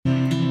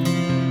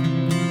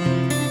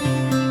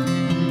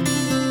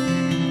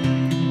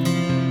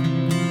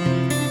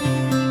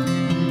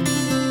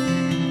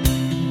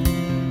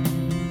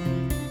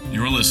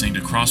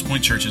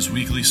Crosspoint Church's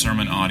weekly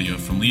sermon audio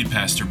from lead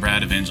pastor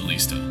Brad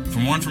Evangelista. For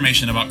more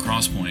information about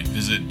Crosspoint,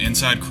 visit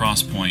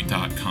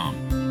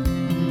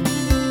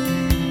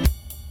insidecrosspoint.com.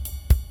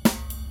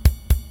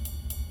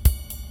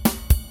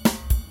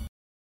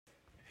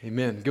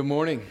 Amen. Good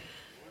morning.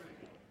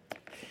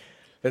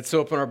 Let's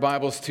open our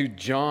Bibles to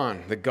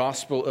John, the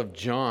Gospel of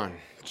John,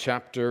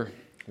 chapter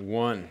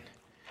 1.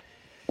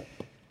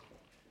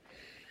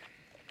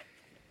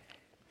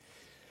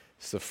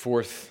 It's the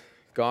fourth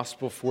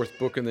Gospel, fourth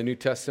book in the New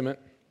Testament.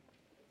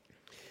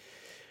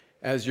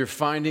 As you're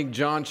finding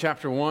John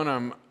chapter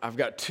 1, I've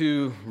got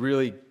two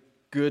really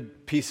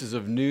good pieces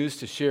of news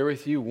to share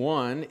with you.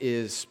 One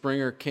is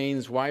Springer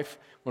Cain's wife,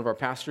 one of our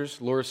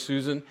pastors, Laura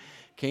Susan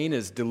Cain,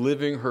 is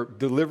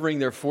delivering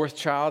their fourth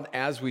child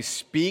as we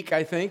speak,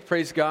 I think.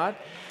 Praise God.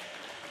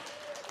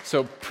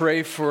 So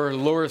pray for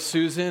Laura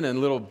Susan and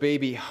little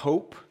baby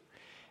Hope.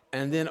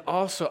 And then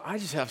also, I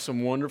just have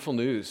some wonderful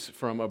news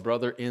from a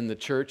brother in the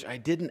church. I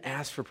didn't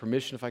ask for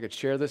permission if I could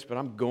share this, but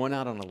I'm going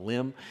out on a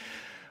limb.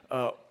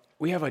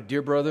 We have a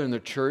dear brother in the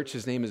church.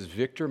 His name is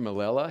Victor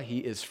Mallela. He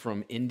is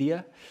from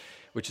India,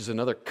 which is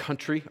another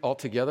country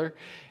altogether.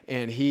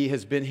 And he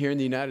has been here in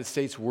the United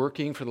States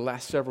working for the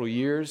last several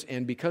years.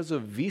 And because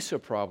of visa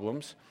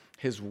problems,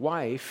 his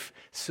wife,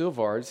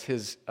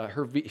 Silvards,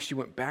 she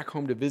went back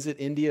home to visit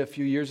India a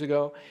few years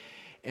ago.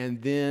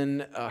 And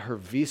then her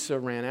visa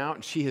ran out,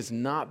 and she has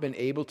not been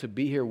able to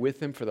be here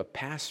with him for the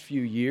past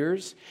few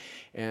years.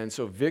 And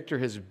so Victor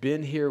has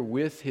been here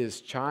with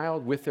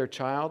their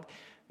child,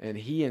 and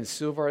he and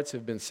Silvards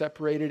have been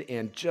separated,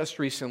 and just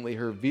recently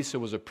her visa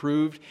was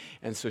approved,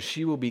 and so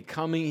she will be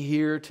coming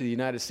here to the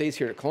United States,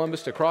 here at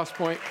Columbus, to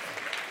Crosspoint.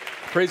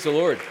 Praise the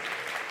Lord.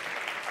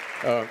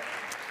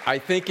 I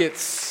think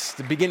it's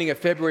the beginning of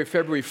February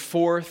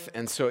 4th,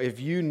 and so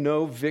if you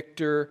know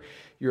Victor,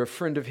 you're a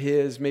friend of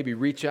his, maybe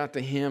reach out to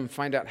him,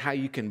 find out how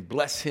you can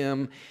bless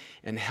him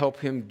and help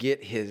him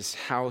get his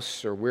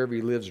house or wherever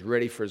he lives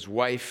ready for his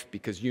wife,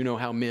 because you know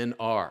how men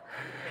are.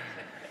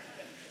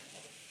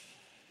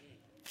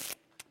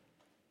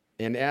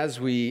 And as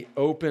we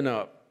open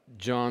up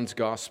John's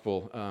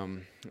gospel,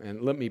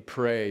 and let me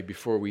pray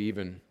before we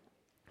even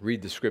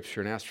read the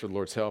scripture and ask for the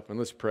Lord's help. And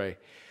let's pray.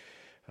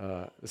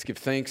 Let's give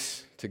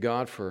thanks to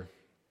God for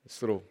this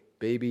little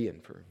baby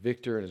and for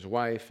Victor and his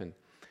wife, and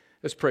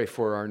let's pray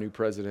for our new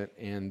president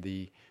and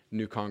the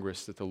new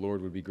Congress, that the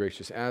Lord would be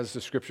gracious. As the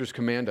scriptures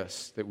command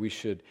us, that we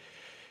should,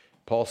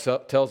 Paul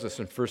tells us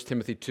in 1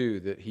 Timothy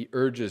 2, that he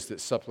urges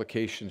that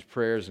supplications,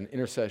 prayers, and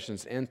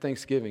intercessions and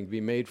thanksgiving be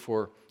made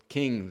for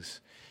kings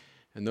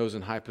and those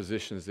in high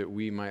positions, that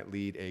we might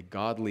lead a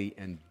godly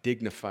and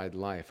dignified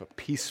life, a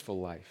peaceful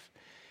life.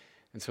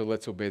 And so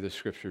let's obey the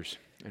scriptures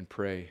and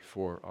pray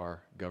for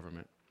our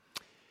government.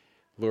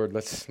 Lord,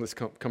 let's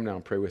come down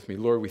and pray with me.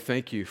 Lord, we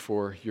thank you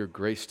for your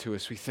grace to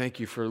us. We thank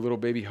you for little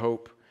baby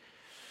Hope.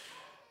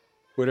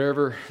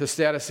 Whatever the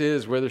status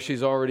is, whether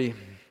she's already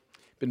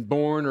been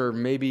born or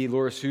maybe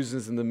Laura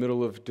Susan's in the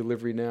middle of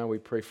delivery now, we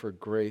pray for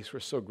grace. We're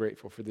so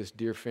grateful for this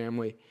dear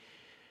family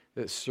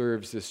that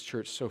serves this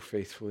church so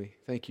faithfully.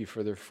 Thank you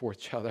for their fourth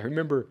child. I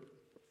remember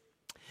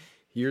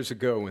years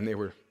ago when they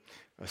were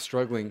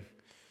struggling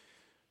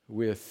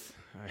with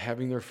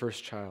having their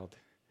first child.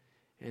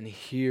 And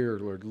here,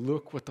 Lord,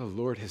 look what the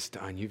Lord has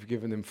done. You've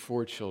given them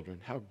 4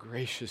 children. How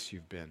gracious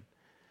you've been.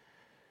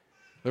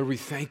 Lord, we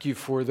thank you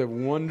for the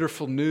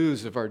wonderful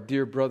news of our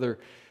dear brother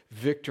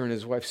Victor and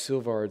his wife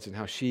Silvards, and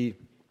how she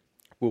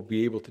will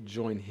be able to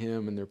join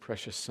him and their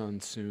precious son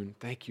soon.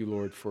 Thank you,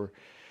 Lord, for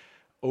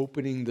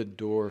opening the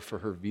door for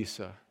her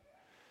visa.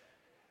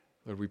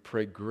 Lord, we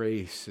pray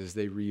grace as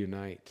they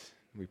reunite.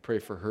 We pray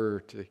for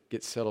her to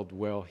get settled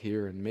well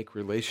here and make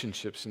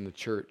relationships in the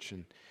church,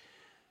 and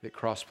that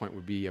Crosspoint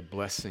would be a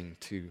blessing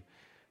to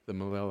the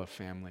Mallela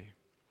family.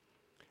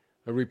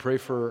 Lord, we pray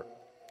for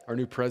our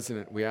new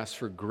president. We ask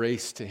for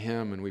grace to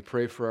him, and we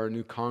pray for our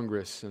new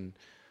Congress and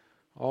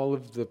all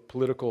of the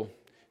political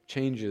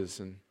changes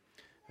and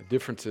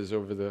differences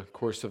over the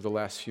course of the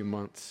last few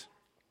months.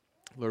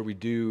 Lord, we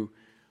do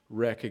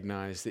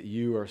recognize that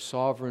you are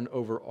sovereign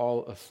over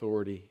all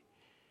authority,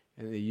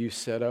 and that you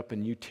set up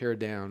and you tear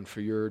down for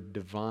your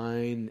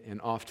divine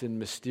and often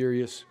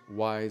mysterious,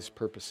 wise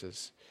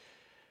purposes.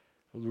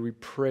 Lord, we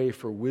pray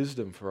for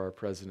wisdom for our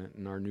president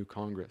and our new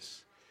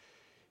Congress.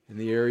 In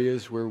the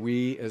areas where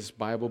we as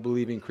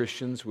Bible-believing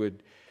Christians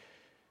would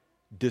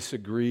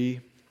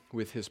disagree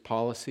with his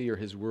policy or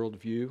his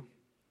worldview,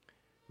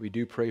 we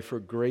do pray for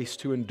grace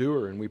to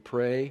endure, and we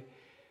pray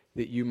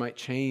that you might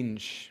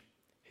change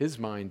his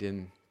mind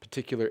in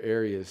particular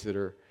areas that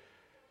are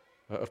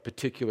of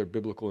particular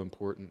biblical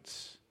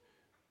importance.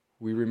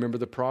 We remember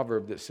the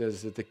proverb that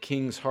says that the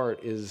king's heart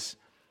is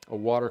a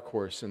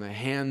watercourse in the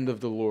hand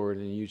of the Lord,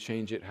 and you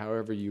change it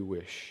however you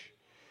wish.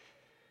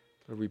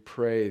 Lord, we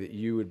pray that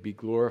you would be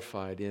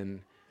glorified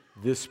in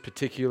this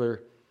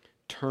particular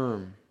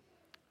term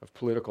of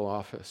political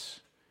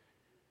office.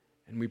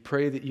 And we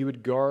pray that you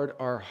would guard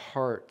our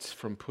hearts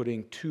from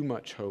putting too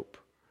much hope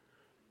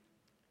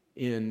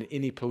in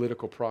any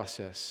political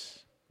process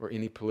or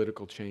any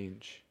political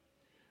change.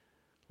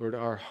 Lord,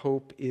 our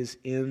hope is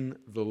in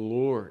the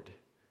Lord,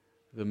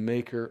 the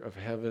maker of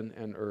heaven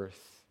and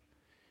earth.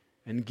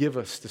 And give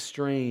us the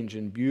strange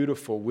and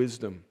beautiful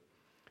wisdom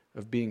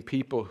of being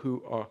people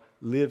who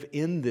live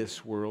in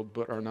this world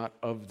but are not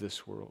of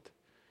this world.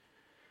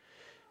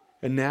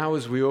 And now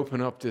as we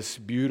open up this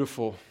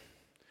beautiful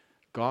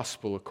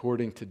gospel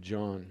according to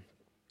John,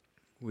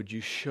 would you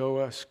show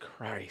us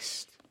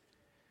Christ?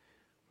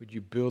 Would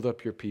you build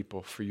up your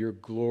people for your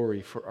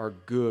glory, for our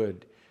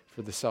good,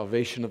 for the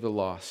salvation of the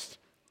lost?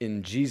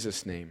 In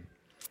Jesus' name,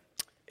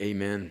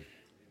 amen.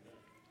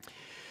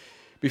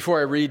 Before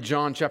I read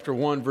John chapter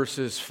 1,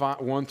 verses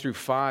 1 through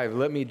 5,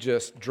 let me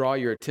just draw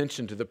your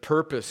attention to the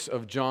purpose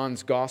of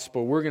John's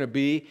gospel. We're going to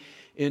be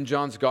in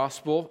John's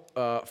gospel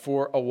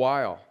for a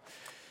while.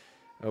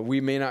 We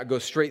may not go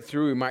straight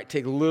through. We might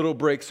take little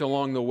breaks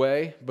along the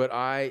way, but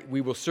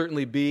we will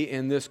certainly be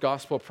in this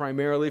gospel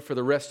primarily for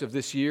the rest of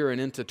this year and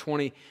into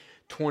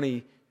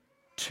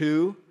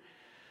 2022.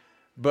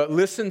 But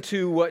listen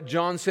to what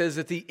John says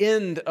at the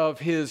end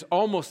of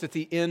almost at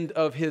the end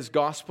of his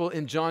gospel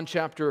in John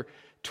chapter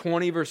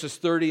 20, verses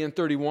 30 and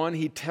 31.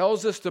 He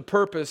tells us the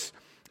purpose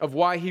of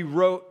why he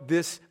wrote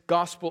this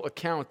gospel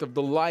account of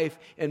the life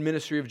and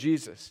ministry of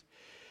Jesus.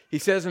 He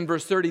says in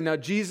verse 30, "Now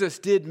Jesus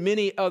did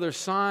many other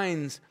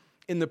signs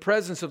in the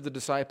presence of the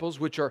disciples,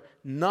 which are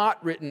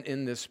not written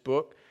in this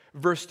book."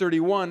 Verse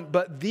 31,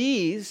 "But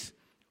these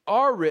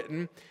are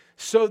written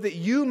so that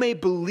you may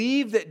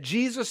believe that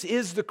Jesus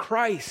is the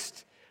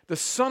Christ, the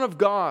Son of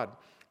God,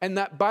 and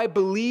that by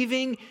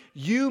believing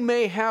you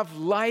may have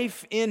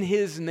life in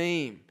His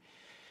name."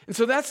 And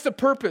so that's the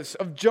purpose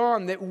of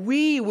John, that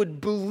we would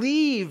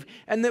believe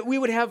and that we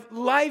would have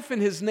life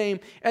in His name.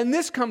 And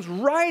this comes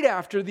right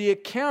after the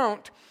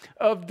account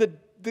of the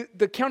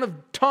account of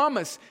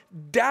Thomas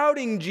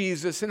doubting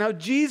Jesus, and how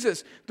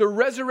Jesus, the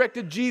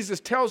resurrected Jesus,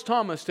 tells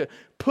Thomas to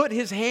put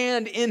his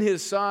hand in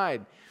his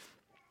side.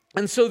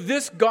 And so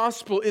this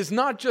gospel is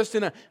not just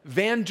an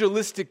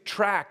evangelistic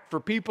tract for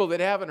people that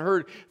haven't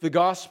heard the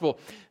gospel.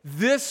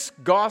 This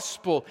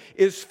gospel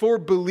is for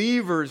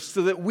believers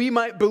so that we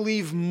might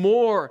believe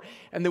more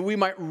and that we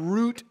might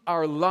root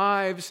our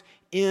lives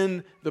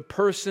in the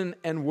person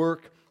and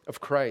work of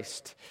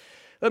Christ.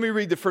 Let me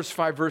read the first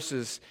 5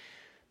 verses.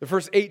 The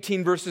first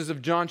 18 verses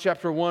of John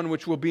chapter 1,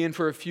 which we'll be in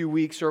for a few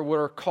weeks, are what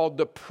are called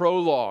the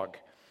prologue.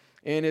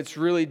 And it's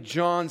really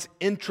John's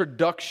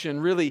introduction,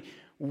 really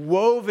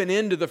woven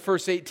into the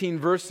first 18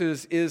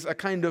 verses is a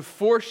kind of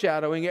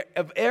foreshadowing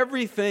of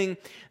everything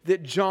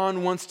that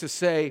John wants to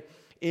say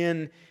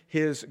in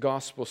his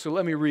gospel. So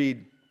let me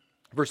read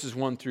verses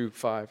 1 through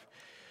 5.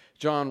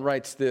 John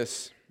writes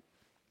this: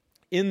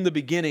 "In the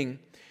beginning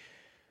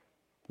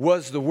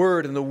was the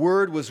Word, and the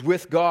Word was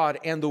with God,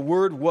 and the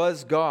Word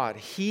was God.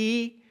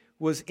 He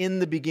was in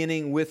the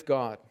beginning with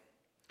God.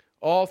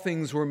 All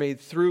things were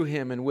made through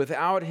Him, and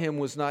without Him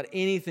was not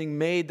anything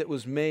made that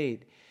was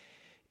made.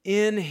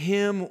 In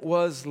Him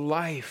was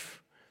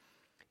life,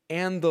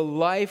 and the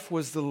life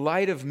was the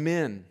light of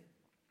men.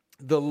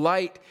 The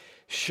light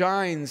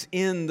shines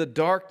in the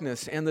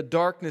darkness, and the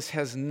darkness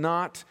has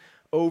not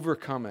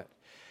overcome it."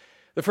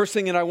 The first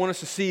thing that I want us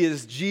to see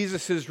is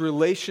Jesus'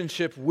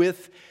 relationship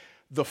with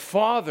the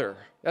Father.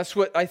 That's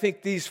what I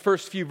think these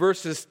first few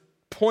verses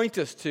point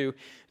us to.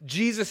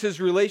 Jesus'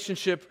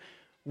 relationship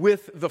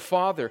with the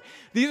Father.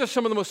 These are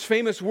some of the most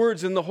famous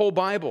words in the whole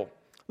Bible.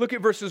 Look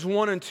at verses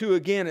 1 and 2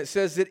 again. It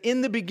says that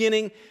in the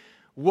beginning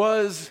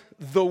was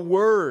the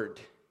Word.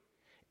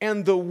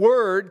 And the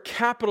Word,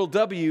 capital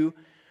W,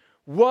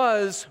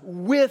 was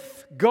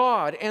with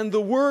God. And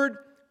the Word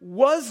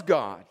was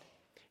God.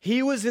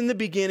 He was in the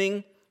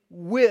beginning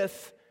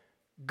with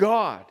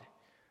God.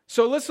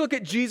 So let's look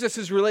at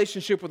Jesus'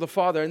 relationship with the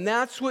Father. And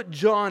that's what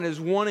John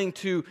is wanting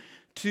to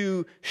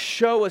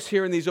show us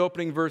here in these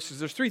opening verses.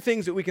 There's 3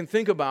 things that we can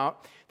think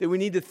about, that we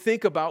need to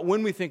think about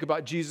when we think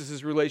about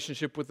Jesus'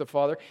 relationship with the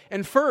Father.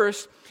 And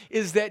first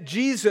is that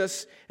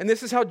Jesus, and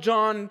this is how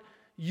John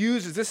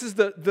uses, this is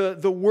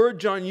the word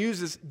John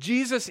uses,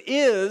 Jesus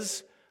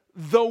is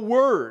the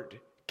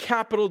Word,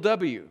 capital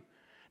W.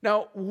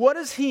 Now, what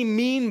does he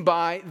mean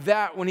by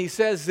that when he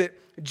says that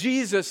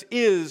Jesus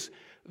is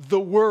the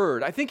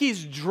Word? I think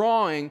he's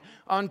drawing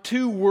on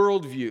 2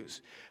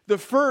 worldviews. The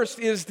first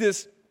is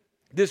this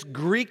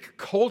Greek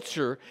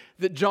culture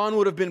that John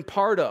would have been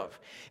part of.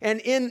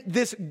 And in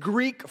this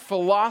Greek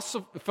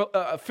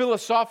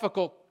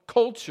philosophical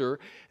culture,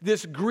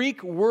 this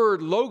Greek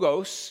word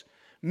logos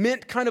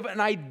meant kind of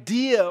an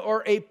idea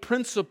or a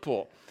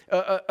principle,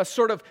 a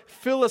sort of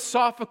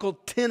philosophical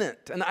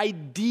tenet, an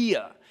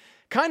idea.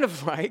 Kind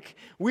of like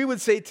we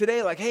would say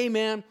today, like, hey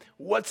man,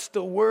 what's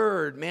the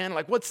word, man?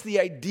 Like, what's the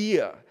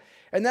idea?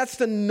 And that's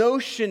the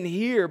notion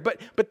here.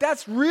 But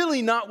that's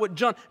really not what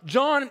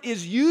John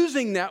is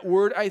using that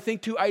word, I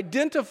think, to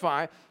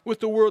identify with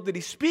the world that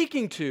he's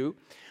speaking to.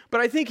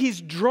 But I think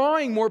he's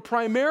drawing more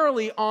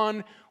primarily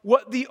on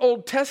what the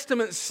Old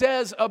Testament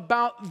says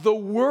about the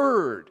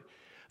Word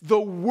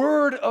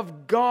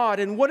of God.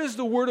 And what is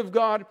the Word of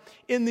God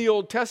in the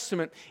Old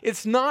Testament?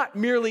 It's not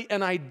merely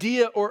an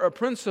idea or a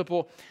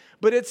principle,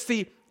 but it's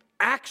the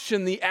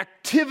action, the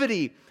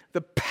activity,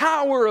 the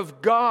power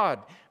of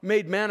God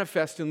made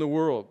manifest in the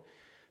world.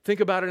 Think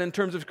about it in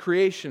terms of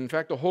creation. In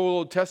fact, the whole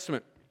Old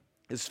Testament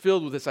is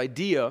filled with this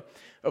idea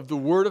of the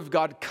Word of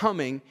God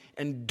coming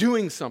and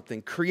doing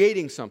something,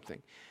 creating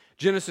something.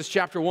 Genesis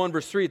chapter 1,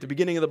 verse 3 at the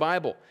beginning of the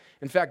Bible.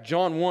 In fact,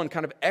 John 1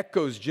 kind of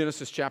echoes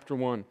Genesis chapter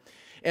 1.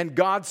 And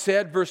God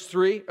said, verse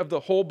 3 of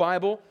the whole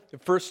Bible, the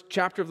first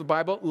chapter of the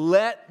Bible,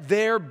 "Let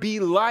there be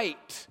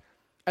light."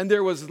 And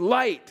there was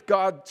light.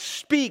 God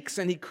speaks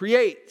and He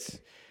creates.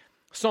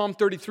 Psalm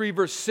 33,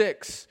 verse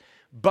 6,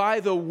 "By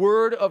the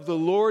word of the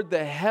Lord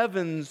the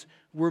heavens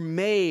were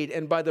made,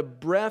 and by the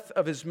breath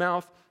of His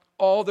mouth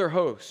all their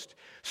host."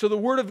 So the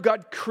Word of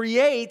God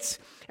creates,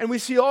 and we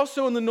see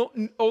also in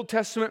the Old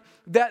Testament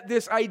that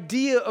this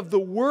idea of the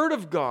Word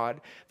of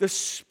God, the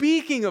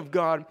speaking of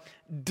God,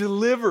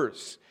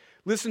 delivers.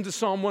 Listen to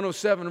Psalm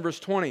 107, verse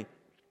 20.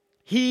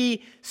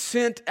 "He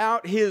sent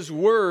out His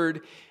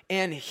word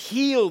and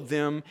healed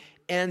them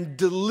and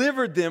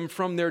delivered them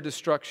from their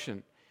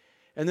destruction."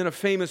 And then a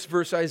famous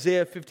verse,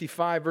 Isaiah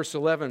 55, verse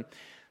 11.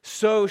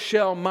 "So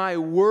shall my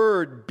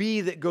word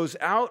be that goes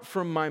out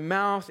from my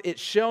mouth. It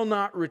shall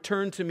not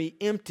return to me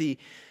empty,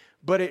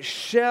 but it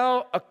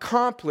shall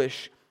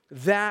accomplish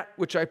that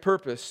which I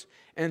purpose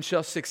and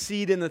shall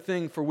succeed in the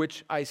thing for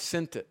which I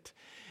sent it."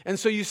 And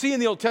so you see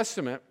in the Old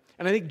Testament,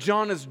 and I think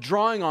John is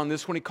drawing on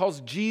this when he calls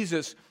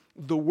Jesus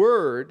the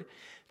Word,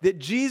 that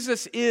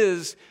Jesus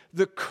is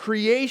the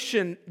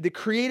creation, the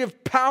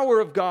creative power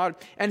of God,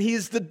 and He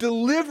is the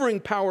delivering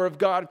power of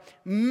God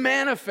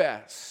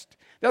manifest.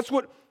 That's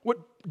what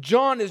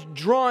John is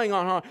drawing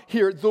on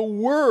here. The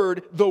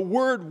word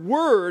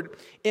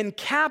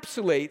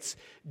encapsulates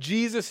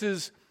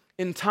Jesus'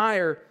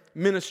 entire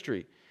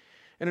ministry.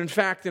 And in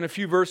fact, in a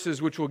few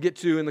verses, which we'll get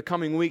to in the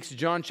coming weeks,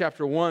 John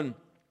chapter 1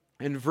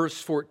 and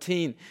verse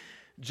 14,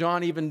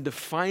 John even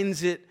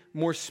defines it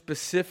more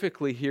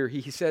specifically here.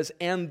 He says,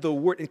 "And the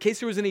word," in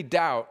case there was any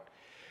doubt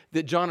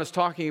that John is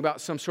talking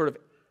about some sort of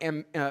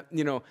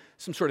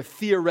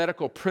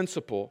theoretical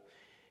principle,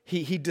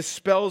 He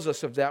dispels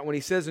us of that when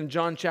he says in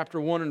John chapter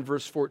 1 and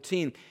verse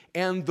 14,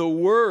 "And the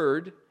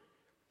Word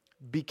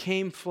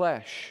became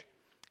flesh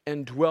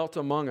and dwelt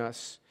among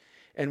us,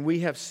 and we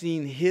have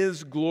seen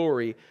His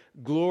glory,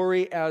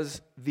 glory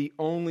as the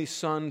only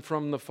Son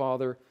from the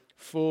Father,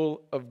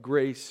 full of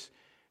grace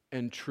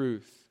and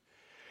truth."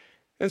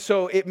 And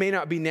so it may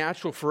not be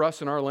natural for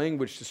us in our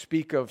language to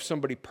speak of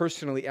somebody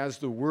personally as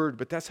the Word,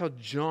 but that's how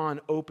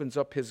John opens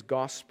up his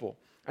gospel.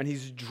 And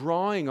he's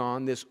drawing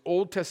on this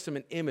Old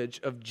Testament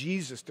image of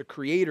Jesus, the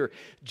Creator,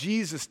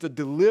 Jesus, the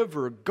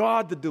Deliverer,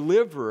 God, the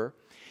Deliverer.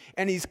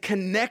 And he's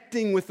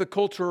connecting with the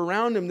culture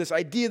around him, this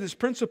idea, this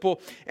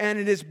principle, and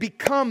it has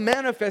become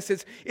manifest.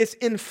 It's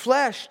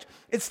enfleshed.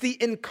 It's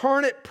the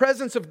incarnate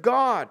presence of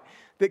God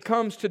that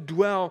comes to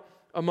dwell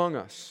among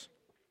us.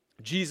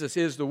 Jesus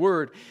is the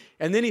Word.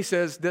 And then he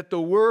says that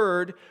the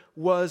Word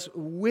was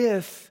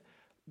with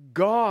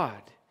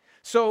God.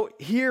 So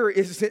here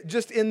is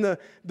just in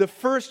the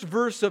first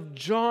verse of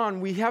John,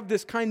 we have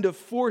this kind of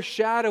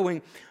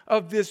foreshadowing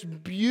of this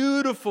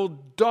beautiful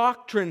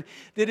doctrine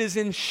that is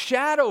in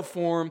shadow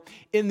form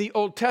in the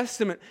Old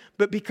Testament,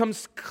 but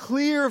becomes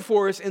clear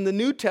for us in the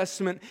New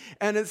Testament.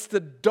 And it's the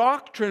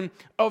doctrine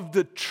of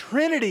the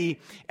Trinity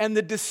and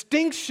the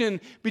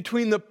distinction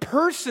between the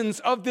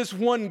persons of this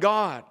one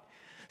God.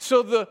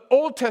 So the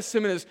Old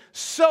Testament is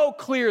so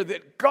clear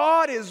that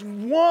God is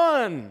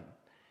one.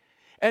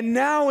 And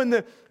now in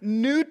the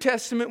New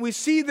Testament, we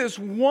see this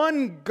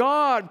one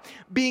God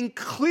being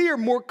clear,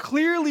 more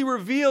clearly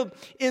revealed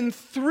in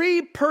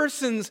three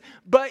persons,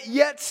 but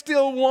yet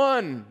still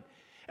one.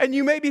 And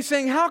you may be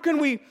saying, how can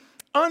we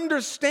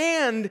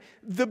understand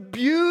the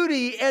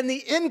beauty and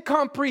the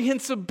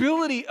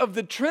incomprehensibility of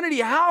the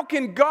Trinity? How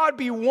can God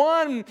be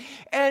one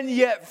and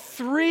yet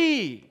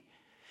three?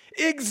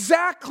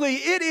 Exactly,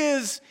 it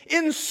is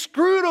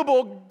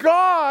inscrutable.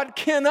 God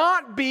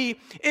cannot be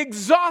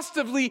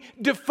exhaustively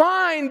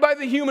defined by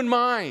the human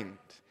mind.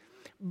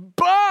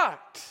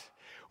 But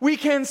we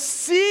can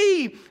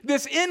see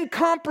this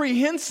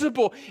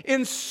incomprehensible,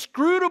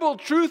 inscrutable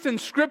truth in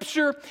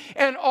Scripture,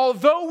 and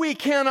although we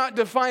cannot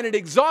define it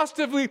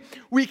exhaustively,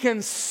 we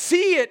can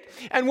see it.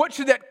 And what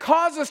should that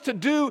cause us to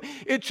do?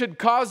 It should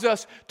cause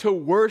us to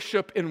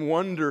worship and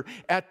wonder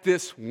at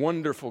this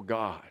wonderful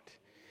God.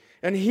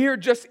 And here,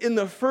 just in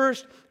the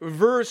first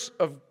verse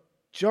of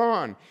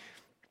John,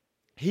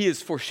 he is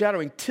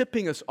foreshadowing,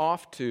 tipping us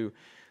off to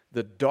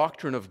the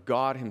doctrine of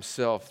God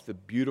Himself, the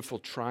beautiful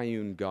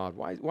triune God.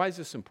 Why is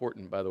this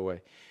important, by the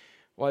way?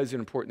 Why is it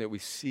important that we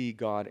see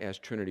God as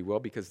Trinity?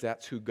 Well, because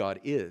that's who God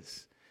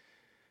is.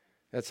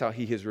 That's how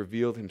He has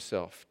revealed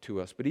Himself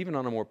to us. But even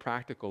on a more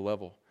practical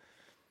level,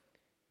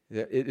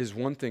 it is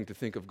one thing to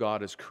think of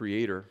God as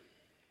Creator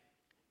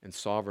and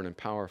sovereign and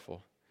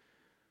powerful.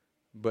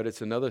 But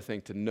it's another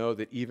thing to know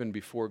that even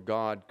before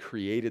God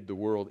created the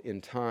world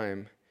in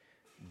time,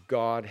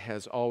 God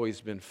has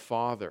always been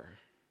Father.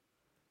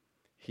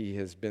 He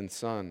has been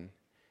Son.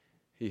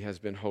 He has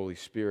been Holy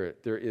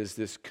Spirit. There is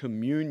this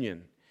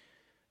communion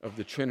of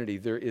the Trinity,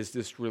 there is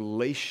this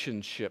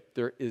relationship,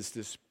 there is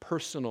this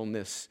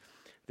personalness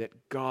that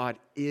God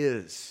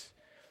is,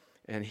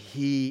 and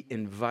He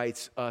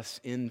invites us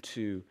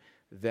into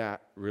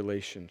that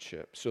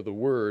relationship. So the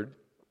Word,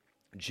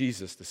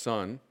 Jesus the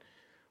Son,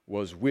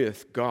 was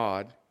with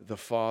God the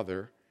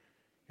Father,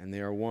 and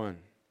they are one.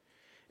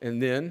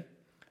 And then,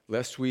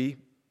 lest we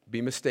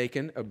be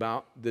mistaken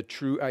about the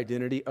true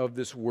identity of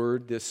this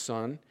Word, this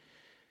Son,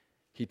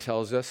 He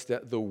tells us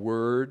that the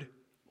Word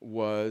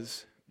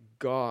was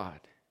God.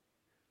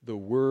 The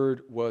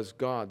Word was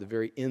God, the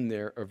very end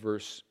there of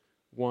verse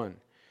 1.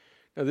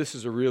 Now, this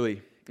is a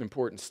really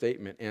important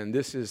statement, and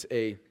this is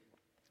a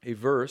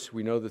verse.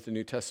 We know that the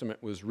New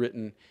Testament was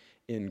written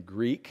in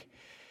Greek.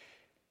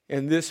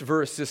 And this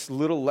verse, this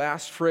little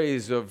last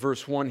phrase of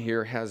verse 1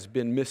 here, has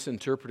been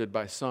misinterpreted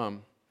by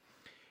some.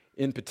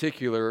 In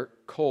particular,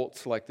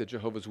 cults like the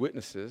Jehovah's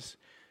Witnesses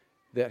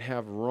that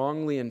have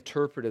wrongly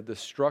interpreted the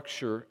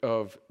structure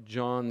of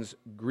John's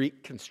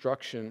Greek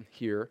construction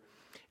here.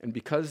 And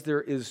because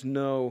there is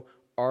no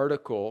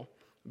article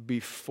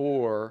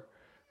before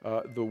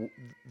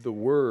the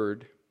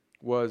Word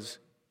was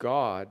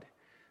God,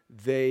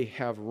 they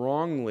have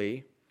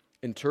wrongly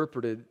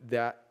interpreted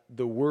that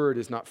the Word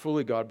is not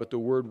fully God, but the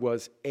Word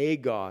was a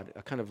God,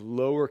 a kind of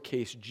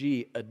lowercase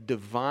g, a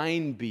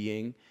divine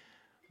being,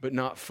 but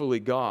not fully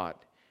God.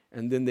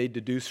 And then they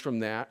deduce from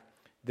that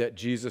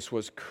Jesus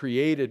was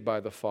created by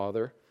the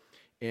Father,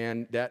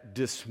 and that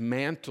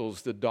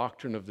dismantles the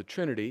doctrine of the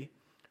Trinity,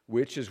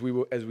 which, as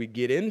we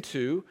get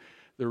into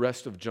the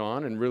rest of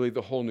John and really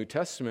the whole New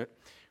Testament,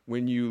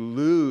 when you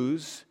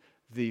lose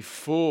the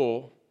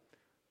full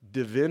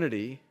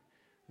divinity,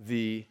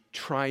 the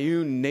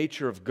triune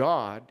nature of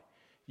God,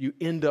 you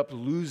end up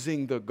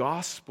losing the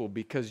gospel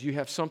because you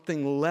have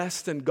something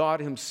less than God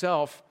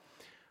Himself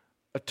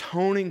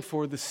atoning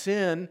for the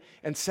sin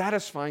and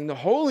satisfying the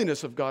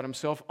holiness of God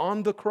Himself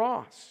on the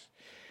cross.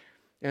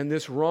 And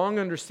this wrong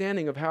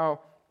understanding of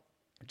how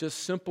just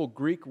simple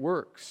Greek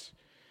works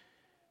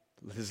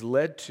has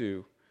led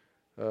to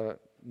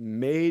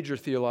major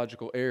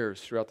theological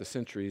errors throughout the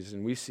centuries,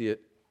 and we see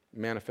it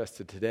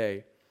manifested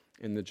today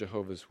in the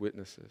Jehovah's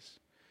Witnesses.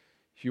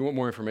 If you want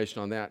more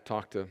information on that,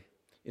 talk to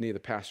any of the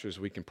pastors.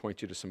 We can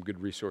point you to some good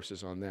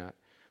resources on that.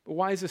 But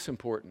why is this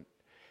important?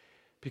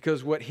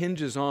 Because what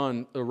hinges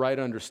on the right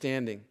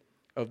understanding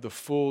of the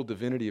full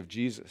divinity of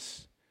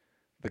Jesus,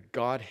 the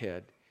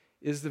Godhead,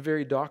 is the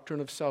very doctrine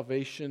of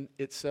salvation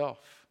itself.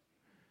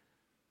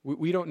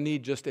 We don't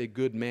need just a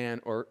good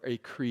man or a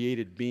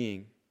created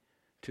being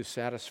to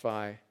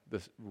satisfy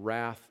the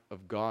wrath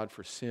of God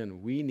for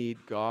sin. We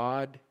need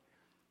God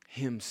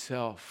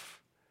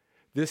Himself.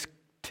 This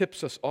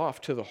tips us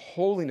off to the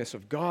holiness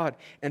of God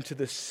and to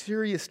the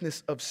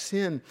seriousness of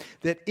sin,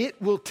 that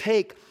it will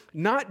take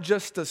not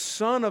just the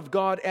Son of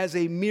God as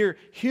a mere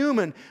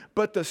human,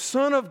 but the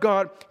Son of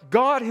God,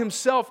 God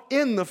Himself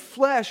in the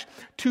flesh,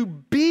 to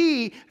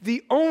be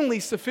the only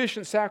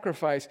sufficient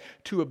sacrifice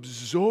to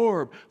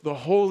absorb the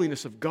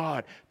holiness of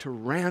God, to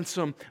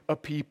ransom a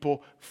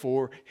people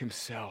for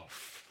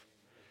Himself.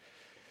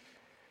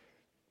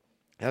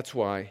 That's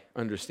why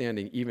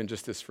understanding even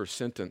just this first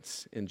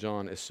sentence in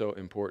John is so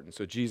important.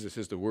 So Jesus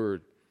is the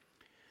Word.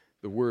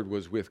 The Word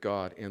was with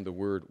God, and the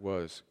Word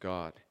was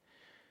God.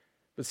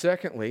 But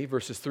secondly,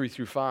 verses 3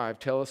 through 5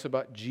 tell us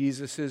about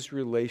Jesus'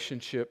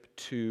 relationship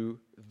to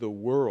the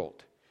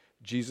world.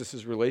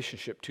 Jesus'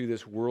 relationship to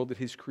this world that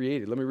He's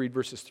created. Let me read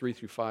verses 3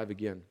 through 5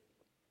 again.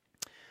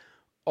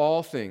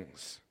 All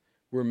things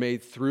were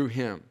made through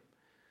Him.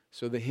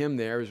 So the Him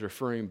there is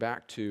referring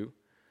back to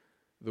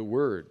the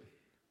Word,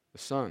 the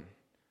Son,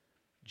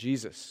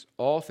 Jesus.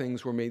 All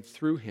things were made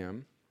through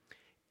Him,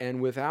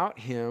 and without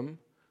Him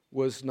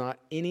was not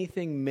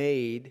anything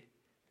made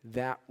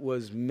that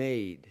was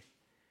made.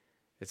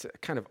 It's a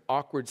kind of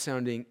awkward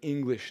sounding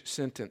English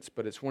sentence,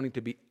 but it's wanting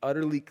to be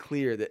utterly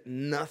clear that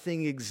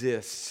nothing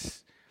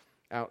exists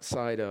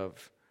outside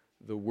of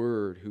the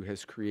Word who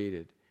has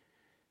created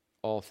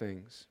all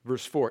things.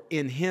 Verse 4,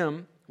 in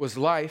Him was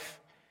life,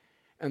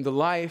 and the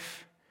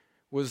life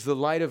was the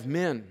light of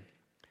men.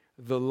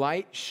 The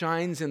light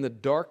shines in the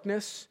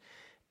darkness,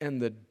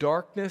 and the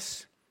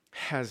darkness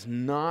has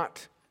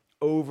not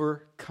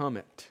overcome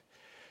it.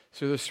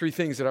 So there's three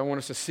things that I want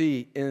us to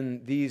see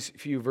in these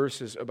few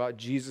verses about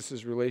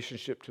Jesus'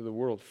 relationship to the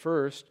world.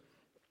 First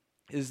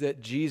is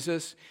that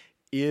Jesus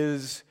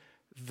is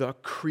the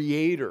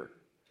Creator.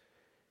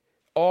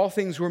 All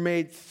things were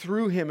made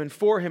through Him and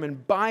for Him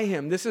and by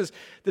Him. This is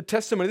the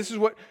testimony. This is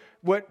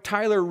what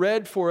Tyler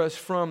read for us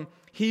from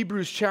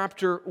Hebrews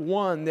chapter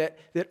 1, that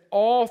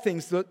all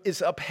things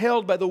is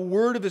upheld by the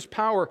word of His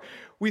power.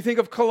 We think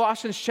of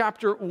Colossians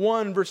chapter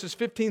 1, verses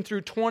 15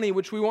 through 20,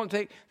 which we won't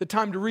take the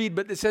time to read,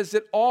 but it says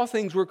that all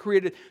things were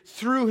created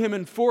through Him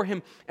and for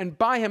Him and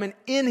by Him, and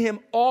in Him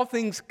all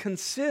things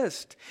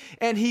consist.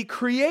 And He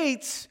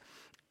creates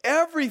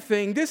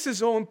everything. This is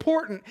so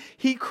important.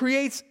 He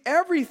creates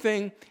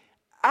everything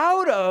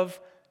out of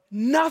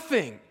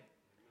nothing.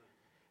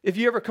 If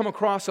you ever come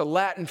across a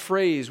Latin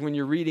phrase when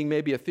you're reading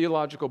maybe a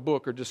theological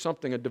book or just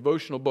something, a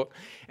devotional book,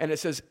 and it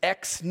says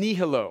ex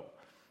nihilo,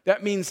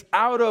 that means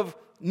out of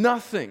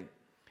nothing.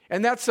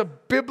 And that's a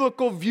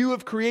biblical view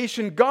of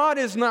creation. God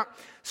is not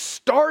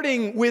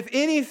starting with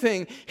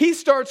anything. He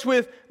starts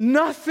with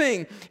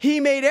nothing. He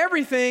made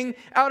everything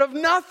out of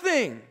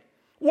nothing.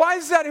 Why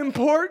is that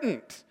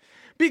important?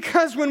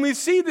 Because when we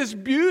see this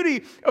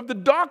beauty of the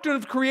doctrine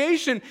of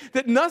creation,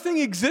 that nothing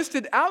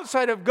existed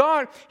outside of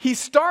God, He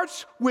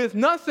starts with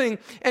nothing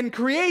and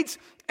creates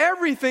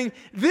everything.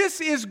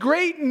 This is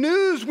great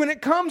news when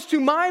it comes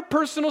to my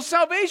personal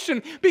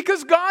salvation,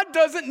 because God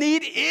doesn't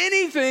need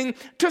anything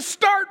to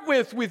start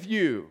with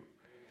you.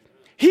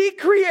 He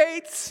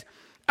creates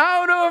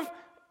out of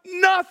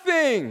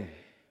nothing.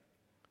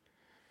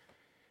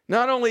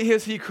 Not only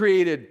has He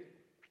created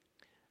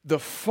the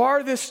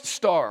farthest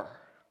star,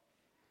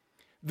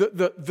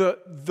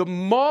 the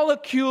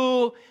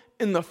molecule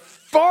in the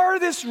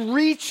farthest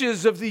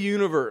reaches of the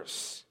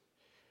universe,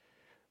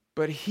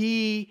 but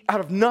He,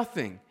 out of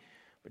nothing,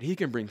 but He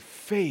can bring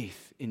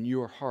faith in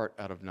your heart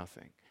out of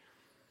nothing.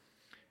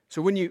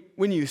 So when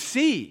you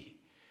see,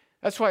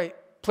 that's why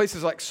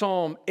places like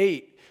Psalm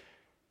 8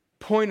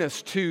 point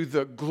us to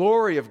the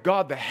glory of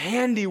God, the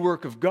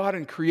handiwork of God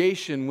in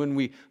creation. When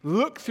we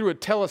look through a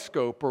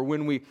telescope or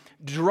when we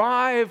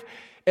drive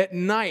at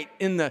night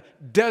in the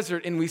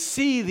desert and we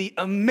see the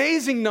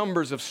amazing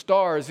numbers of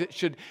stars, it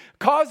should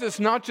cause us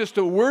not just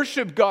to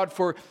worship God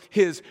for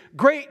His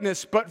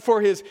greatness, but for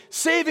His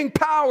saving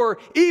power,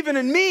 even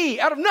in me,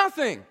 out of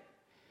nothing.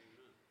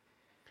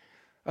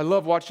 I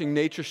love watching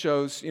nature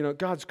shows,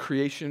 God's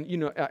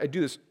creation. I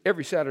do this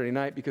every Saturday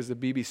night because the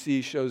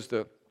BBC shows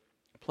the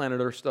planet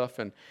Earth stuff,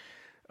 and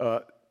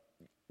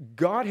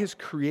God has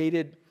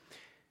created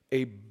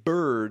a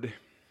bird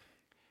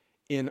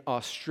in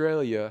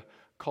Australia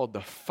called the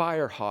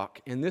firehawk,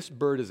 and this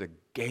bird is a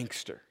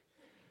gangster.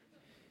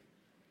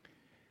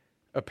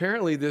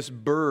 Apparently, this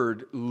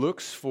bird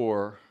looks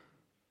for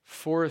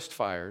forest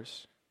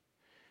fires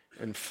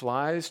and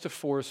flies to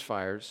forest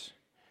fires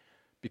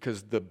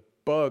because the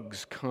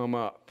bugs come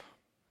up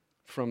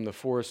from the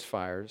forest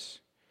fires,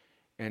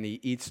 and he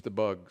eats the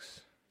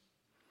bugs.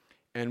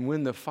 And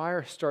when the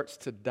fire starts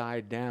to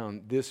die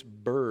down, this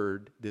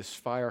bird, this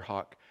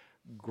firehawk,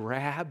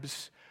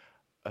 grabs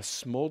a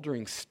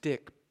smoldering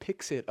stick,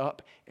 picks it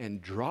up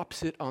and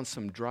drops it on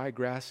some dry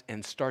grass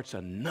and starts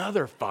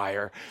another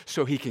fire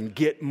so he can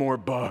get more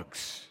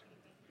bugs.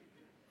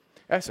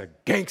 That's a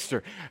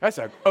gangster. That's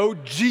an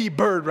OG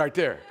bird right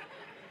there.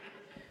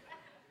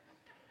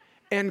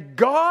 And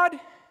God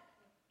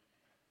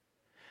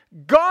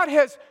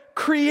has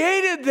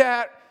created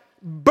that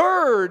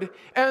bird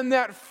and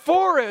that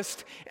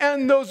forest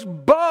and those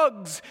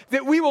bugs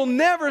that we will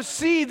never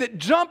see, that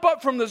jump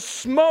up from the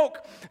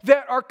smoke,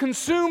 that are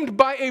consumed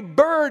by a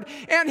bird.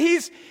 And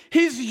he's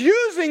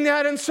using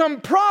that in some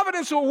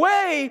providential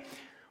way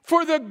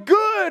for the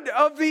good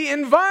of the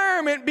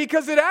environment,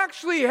 because it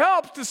actually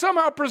helps to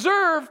somehow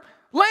preserve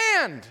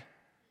land.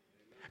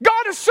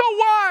 God is so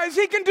wise,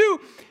 He can do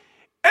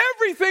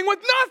everything with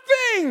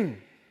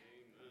nothing.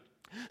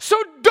 So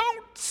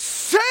don't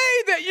say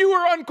that you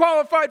are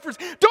unqualified for.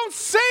 Don't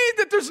say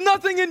that there's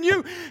nothing in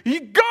you.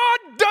 God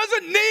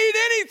doesn't need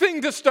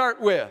anything to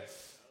start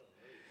with.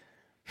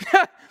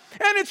 And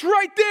it's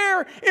right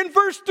there in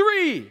verse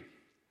 3.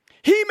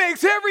 He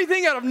makes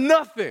everything out of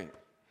nothing.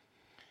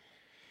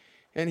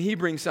 And He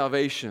brings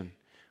salvation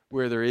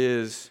where there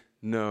is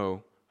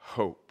no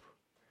hope.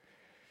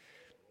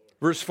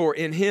 Verse 4,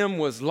 in Him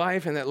was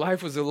life, and that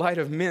life was the light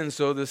of men.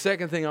 So the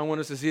second thing I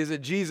want us to see is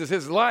that Jesus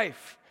is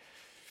life.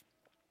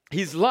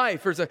 He's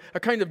life. There's a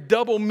kind of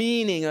double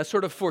meaning, a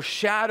sort of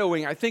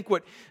foreshadowing. I think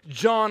what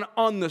John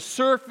on the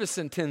surface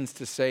intends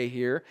to say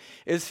here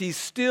is he's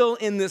still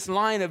in this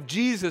line of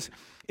Jesus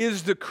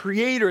is the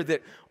creator,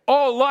 that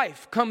all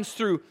life comes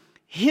through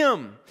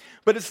Him.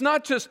 But it's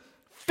not just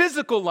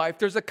physical life.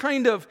 There's a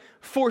kind of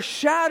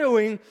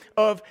foreshadowing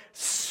of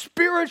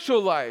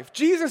spiritual life.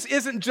 Jesus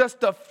isn't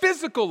just a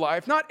physical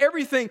life.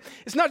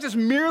 It's not just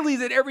merely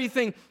that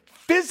everything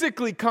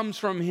physically comes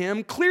from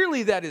Him.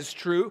 Clearly that is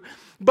true.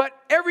 But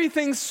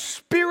everything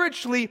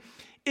spiritually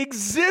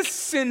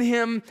exists in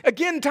Him.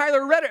 Again,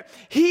 Tyler read it.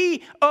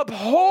 He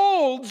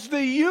upholds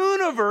the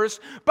universe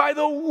by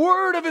the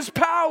word of His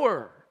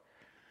power.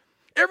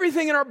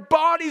 Everything in our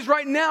bodies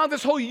right now,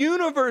 this whole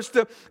universe,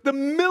 the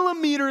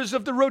millimeters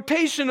of the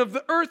rotation of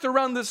the earth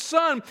around the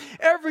sun,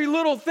 every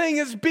little thing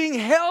is being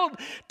held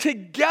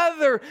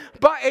together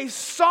by a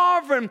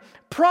sovereign,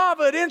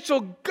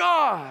 providential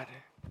God.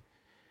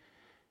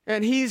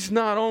 And He's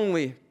not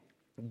only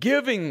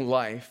giving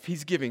life,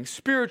 He's giving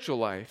spiritual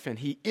life, and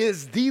He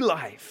is the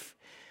life.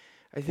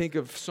 I think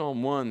of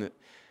Psalm 1 that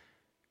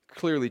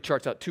clearly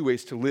charts out two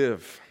ways to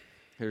live.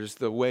 There's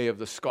the way of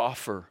the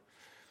scoffer,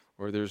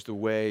 or there's the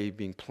way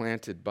being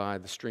planted by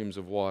the streams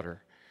of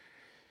water.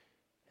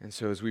 And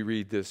so as we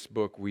read this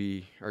book,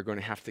 we are going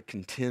to have to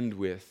contend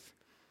with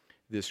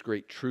this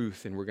great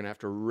truth, and we're going to have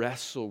to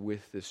wrestle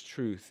with this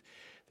truth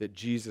that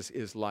Jesus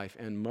is life.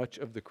 And much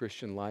of the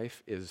Christian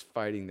life is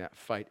fighting that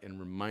fight and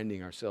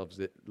reminding ourselves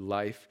that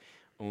life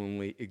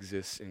only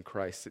exists in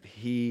Christ, that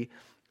He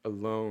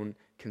alone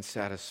can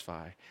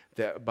satisfy,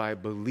 that by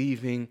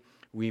believing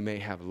we may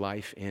have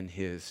life in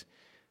His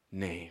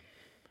name.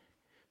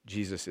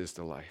 Jesus is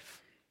the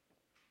life.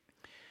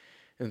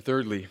 And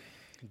thirdly,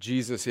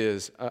 Jesus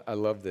is, I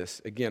love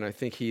this. Again, I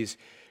think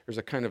there's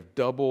a kind of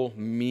double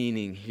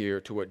meaning here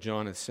to what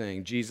John is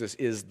saying. Jesus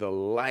is the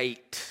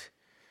light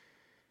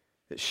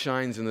that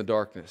shines in the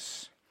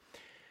darkness,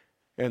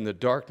 and the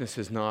darkness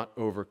has not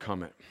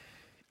overcome it.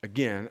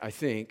 Again, I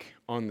think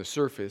on the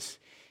surface,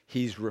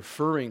 he's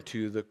referring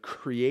to the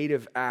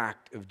creative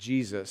act of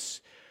Jesus,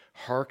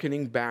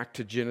 hearkening back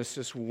to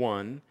Genesis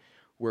 1,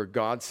 where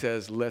God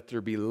says, "Let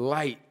there be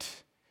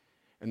light."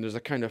 And there's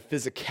a kind of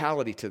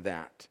physicality to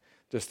that.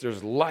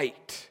 There's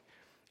light,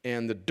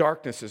 and the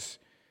darkness is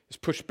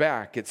pushed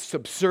back. It's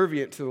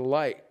subservient to the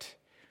light.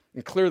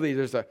 And clearly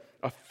there's a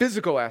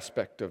physical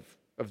aspect of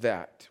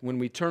that. When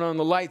we turn on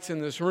the lights in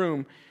this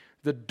room,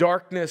 the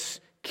darkness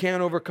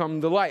can't overcome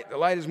the light. The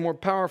light is more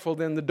powerful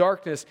than the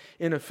darkness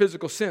in a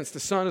physical sense.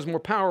 The sun is more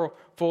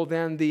powerful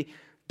than the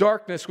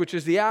darkness, which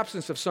is the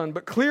absence of sun.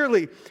 But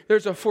clearly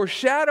there's a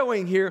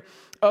foreshadowing here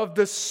of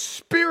the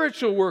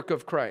spiritual work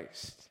of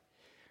Christ.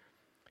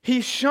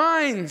 He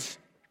shines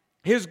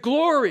His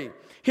glory,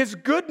 His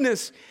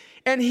goodness,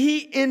 and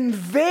He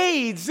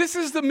invades. This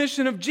is the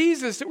mission of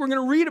Jesus that we're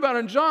going to read about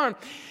in John.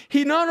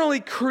 He not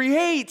only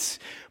creates,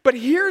 but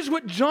here's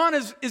what John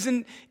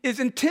is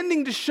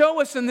intending to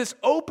show us in this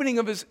opening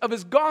of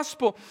his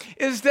gospel,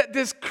 is that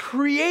this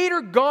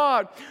creator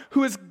God,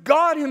 who is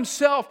God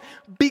Himself,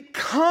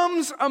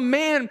 becomes a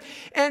man,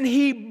 and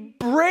He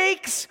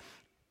breaks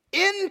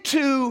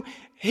into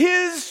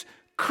His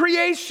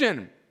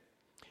creation.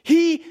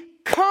 He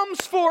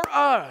comes for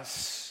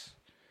us.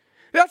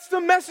 That's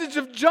the message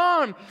of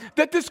John,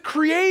 that this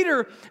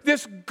creator,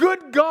 this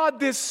good God,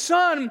 this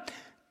Son,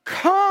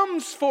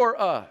 comes for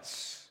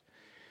us.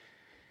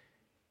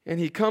 And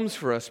He comes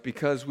for us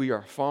because we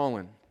are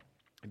fallen.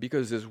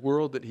 Because this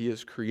world that He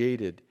has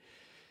created,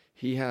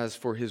 He has,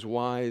 for His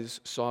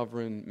wise,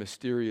 sovereign,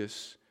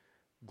 mysterious,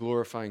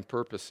 glorifying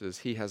purposes,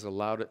 He has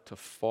allowed it to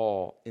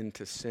fall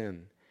into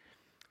sin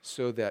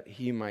so that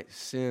He might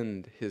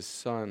send His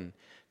Son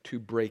to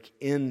break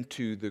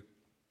into the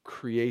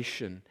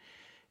creation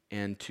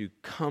and to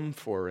come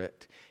for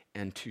it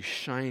and to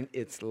shine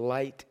its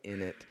light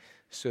in it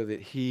so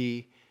that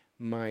He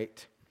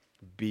might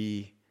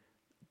be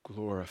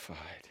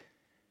glorified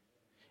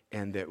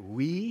and that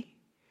we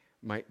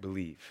might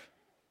believe.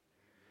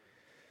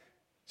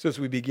 So as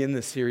we begin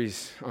this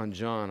series on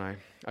John,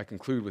 I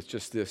conclude with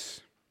just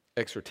this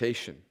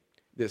exhortation,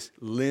 this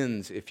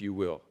lens, if you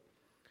will.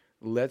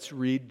 Let's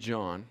read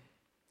John.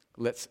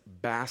 Let's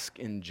bask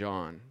in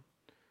John.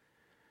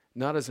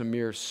 Not as a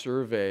mere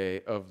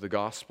survey of the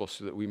gospel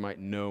so that we might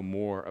know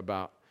more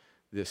about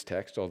this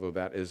text, although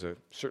that is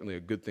certainly a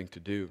good thing to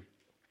do,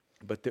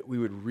 but that we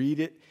would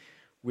read it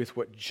with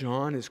what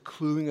John is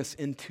cluing us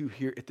into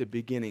here at the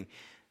beginning,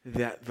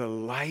 that the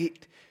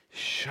light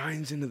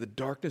shines into the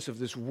darkness of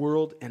this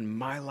world and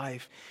my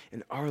life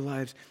and our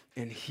lives,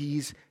 and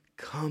He's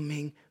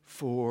coming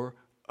for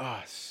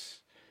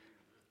us.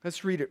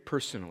 Let's read it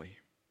personally.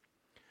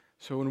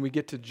 So when we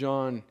get to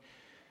John,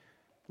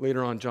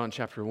 later on, John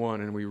chapter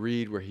 1, and we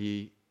read where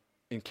he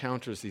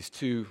encounters these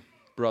two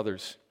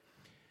brothers,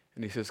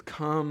 and he says,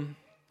 "Come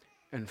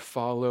and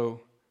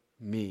follow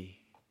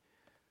me."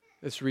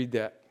 Let's read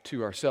that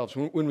to ourselves.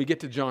 When we get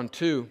to John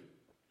 2,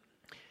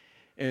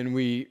 and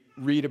we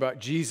read about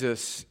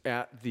Jesus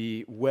at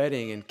the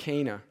wedding in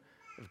Cana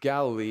of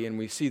Galilee, and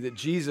we see that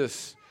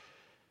Jesus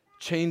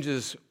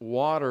changes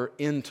water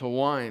into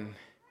wine.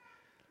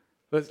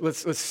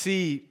 Let's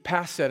see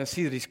past that and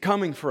see that He's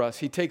coming for us.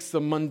 He takes the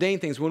mundane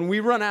things. When we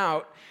run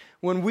out,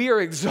 when we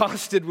are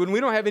exhausted, when we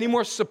don't have any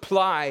more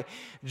supply,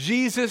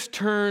 Jesus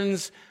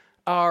turns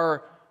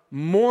our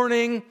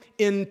mourning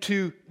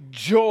into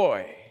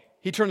joy.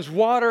 He turns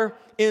water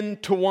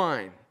into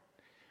wine.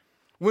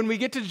 When we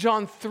get to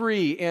John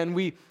 3 and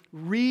we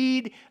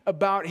read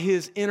about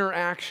His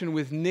interaction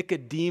with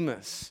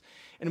Nicodemus,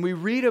 and we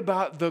read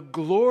about the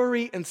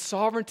glory and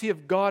sovereignty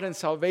of God and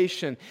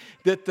salvation,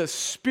 that the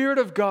Spirit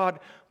of God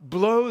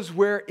blows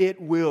where it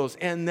wills,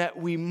 and that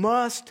we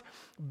must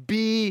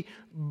be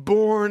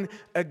born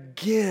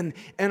again.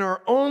 And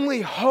our only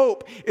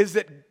hope is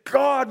that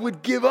God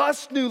would give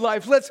us new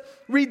life. Let's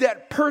read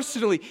that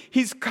personally.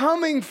 He's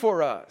coming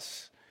for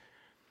us.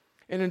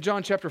 And in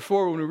John chapter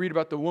 4, when we read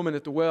about the woman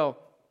at the well,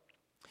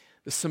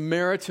 the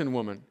Samaritan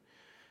woman,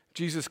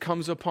 Jesus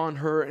comes upon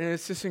her, and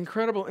it's this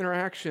incredible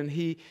interaction.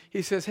 He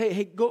says,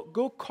 hey,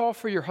 go call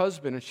for your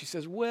husband. And she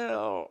says,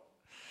 well,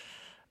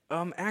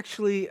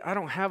 actually, I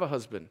don't have a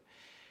husband.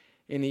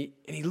 And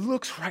he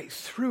looks right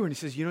through her, and he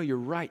says, you're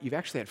right. You've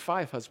actually had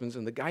 5 husbands,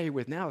 and the guy you're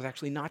with now is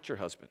actually not your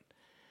husband.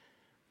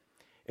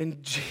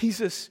 And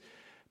Jesus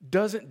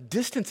doesn't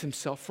distance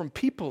Himself from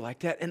people like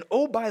that. And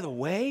oh, by the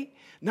way,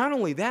 not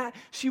only that,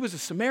 she was a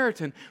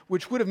Samaritan,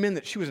 which would have meant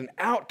that she was an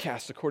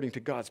outcast according to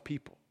God's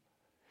people.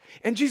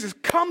 And Jesus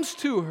comes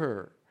to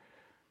her.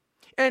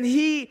 And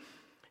he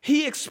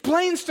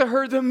explains to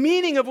her the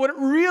meaning of what it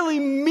really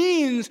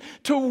means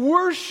to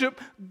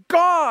worship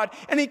God.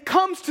 And he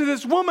comes to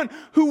this woman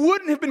who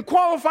wouldn't have been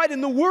qualified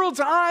in the world's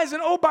eyes,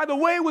 and oh, by the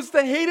way, was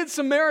the hated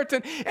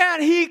Samaritan.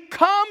 And he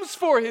comes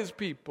for his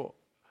people.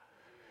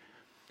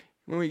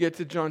 When we get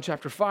to John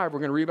chapter 5, we're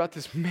going to read about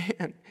this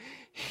man.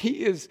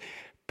 He's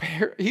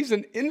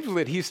an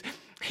invalid.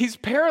 He's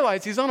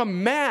paralyzed. He's on a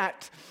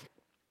mat.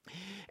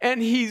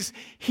 And he's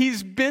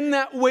been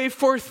that way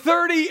for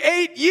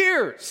 38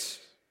 years.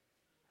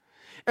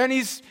 And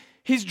he's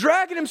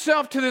dragging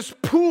himself to this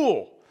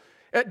pool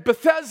at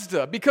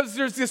Bethesda because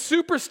there's this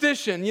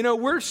superstition. You know,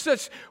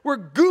 we're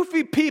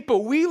goofy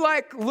people. We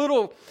like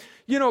little,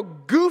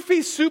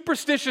 goofy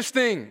superstitious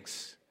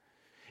things.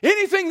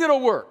 Anything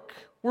that'll work.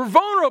 We're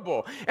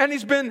vulnerable. And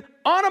he's been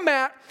on a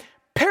mat,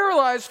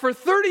 paralyzed for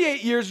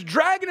 38 years,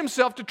 dragging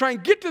himself to try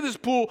and get to this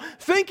pool,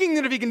 thinking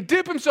that if he can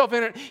dip himself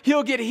in it,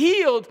 he'll get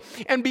healed.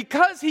 And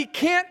because he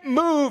can't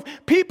move,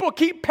 people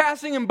keep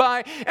passing him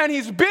by. And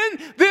he's been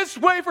this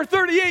way for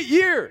 38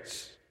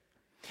 years.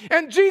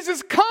 And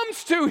Jesus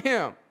comes to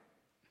him.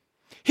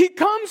 He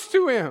comes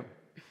to him.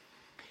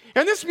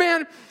 And this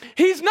man,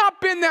 he's not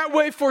been that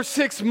way for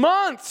 6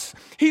 months.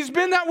 He's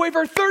been that way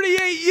for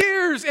 38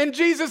 years. And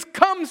Jesus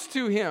comes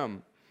to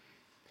him.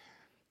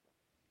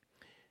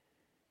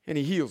 And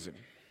he heals him.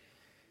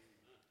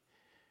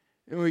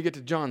 And when we get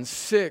to John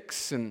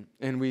 6, and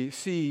we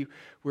see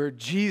where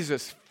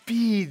Jesus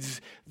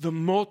feeds the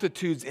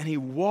multitudes and he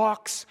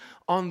walks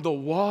on the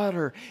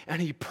water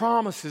and he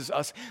promises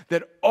us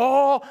that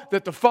all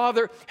that the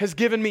Father has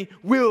given me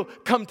will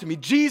come to me.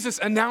 Jesus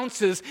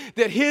announces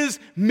that his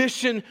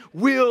mission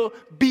will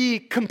be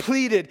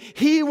completed.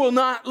 He will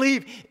not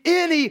leave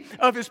any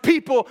of his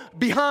people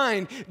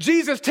behind.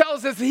 Jesus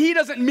tells us that he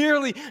doesn't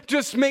merely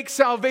just make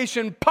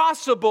salvation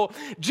possible.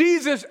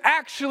 Jesus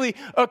actually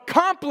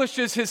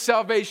accomplishes his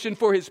salvation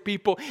for his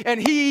people,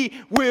 and he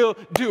will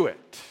do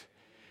it.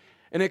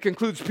 And it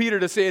concludes Peter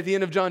to say at the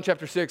end of John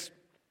chapter 6,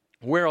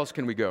 where else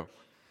can we go?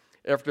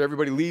 After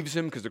everybody leaves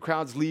him, because the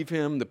crowds leave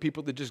him, the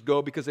people that just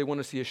go because they want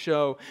to see a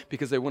show,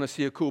 because they want to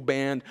see a cool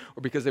band,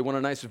 or because they want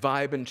a nice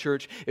vibe in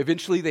church,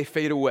 eventually they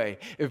fade away.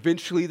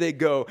 Eventually they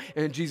go.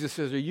 And Jesus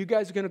says, are you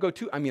guys going to go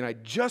too? I mean, I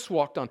just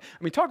walked on.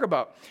 I mean, talk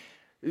about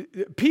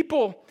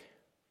people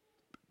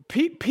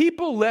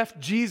left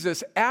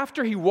Jesus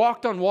after he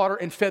walked on water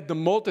and fed the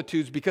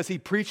multitudes because he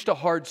preached a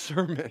hard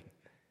sermon.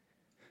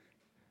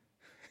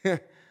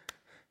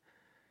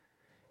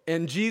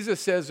 And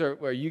Jesus says,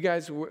 are you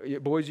guys,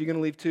 boys, you going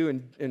to leave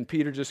too? And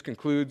Peter just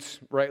concludes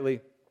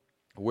rightly,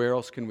 where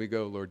else can we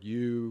go, Lord?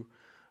 You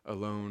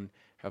alone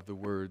have the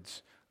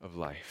words of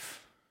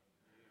life.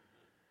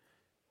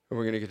 And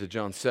we're going to get to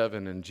John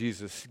 7, and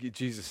Jesus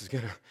is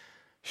going to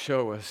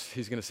show us,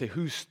 he's going to say,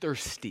 who's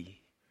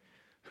thirsty?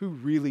 Who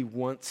really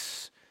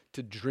wants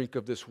to drink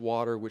of this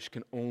water which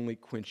can only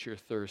quench your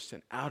thirst?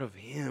 And out of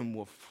him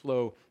will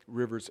flow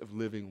rivers of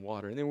living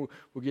water. And then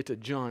we'll get to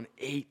John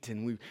 8,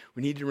 and we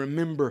need to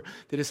remember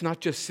that it's not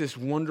just this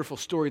wonderful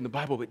story in the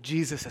Bible, but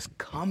Jesus is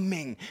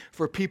coming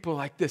for people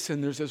like this.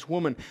 And there's this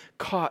woman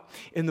caught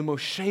in the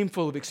most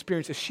shameful of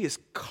experiences. She is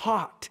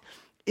caught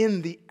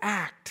in the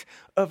act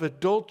of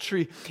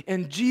adultery,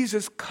 and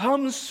Jesus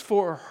comes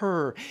for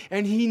her,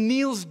 and he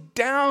kneels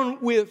down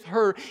with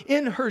her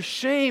in her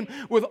shame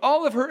with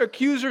all of her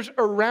accusers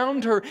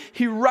around her.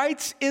 He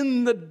writes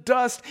in the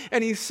dust,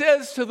 and he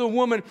says to the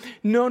woman,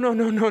 no,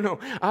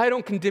 I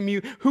don't condemn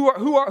you.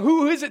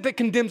 Who is it that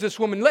condemns this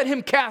woman? Let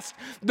him cast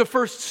the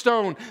first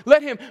stone.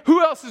 Let him,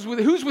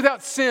 who's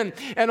without sin?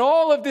 And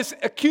all of this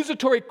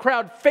accusatory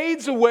crowd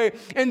fades away,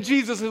 and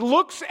Jesus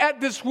looks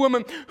at this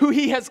woman who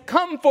he has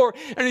come for,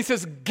 and he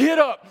says, get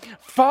up,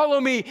 follow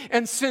me,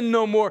 and sin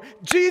no more.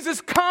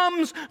 Jesus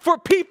comes for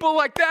people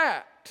like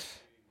that.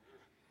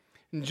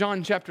 In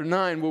John chapter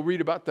 9, we'll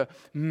read about the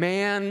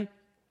man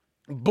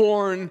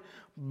born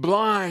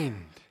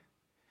blind.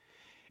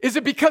 Is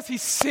it because he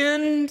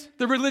sinned?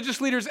 The religious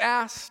leaders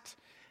asked.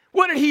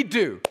 What did he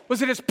do?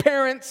 Was it his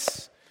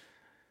parents?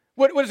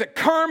 What is it?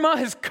 Karma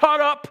has caught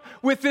up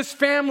with this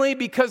family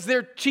because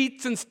they're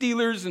cheats and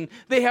stealers and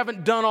they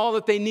haven't done all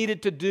that they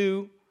needed to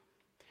do.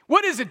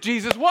 What is it,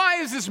 Jesus?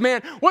 Why is this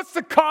man? What's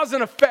the cause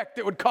and effect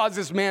that would cause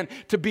this man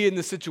to be in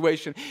this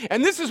situation?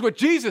 And this is what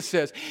Jesus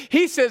says.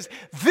 He says,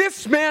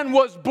 this man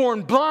was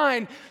born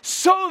blind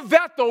so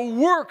that the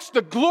works,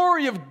 the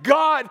glory of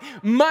God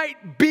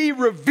might be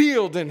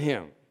revealed in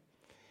him.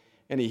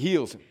 And he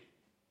heals him.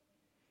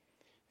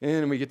 And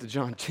then we get to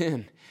John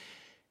 10,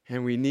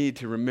 and we need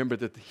to remember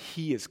that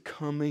he is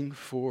coming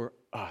for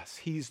us.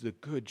 He's the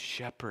good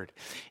shepherd.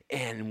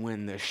 And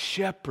when the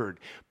shepherd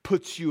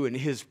puts you in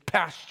his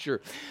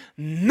pasture,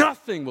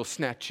 nothing will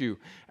snatch you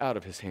out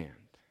of his hand.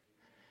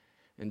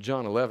 In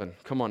John 11,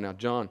 come on now,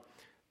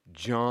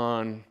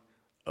 John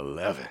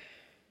 11.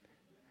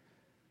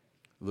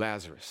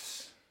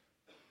 Lazarus.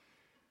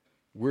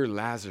 We're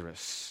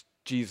Lazarus.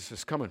 Jesus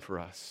is coming for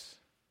us.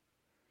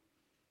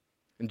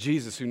 And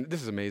Jesus,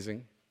 this is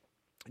amazing.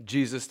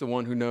 Jesus, the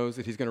one who knows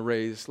that he's going to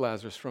raise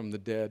Lazarus from the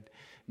dead.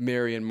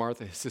 Mary and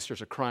Martha, his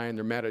sisters, are crying.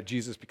 They're mad at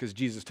Jesus because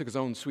Jesus took his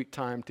own sweet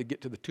time to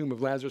get to the tomb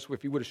of Lazarus.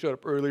 If he would have showed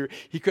up earlier,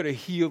 he could have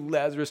healed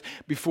Lazarus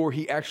before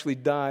he actually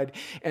died.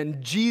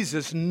 And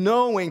Jesus,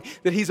 knowing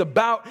that he's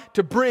about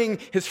to bring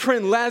his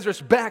friend Lazarus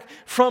back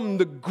from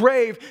the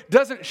grave,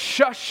 doesn't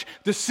shush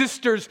the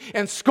sisters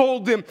and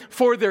scold them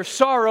for their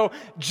sorrow.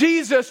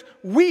 Jesus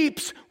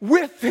weeps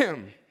with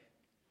them.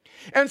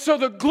 And so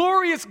the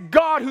glorious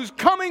God who's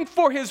coming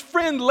for his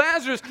friend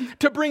Lazarus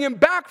to bring him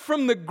back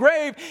from the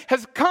grave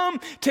has come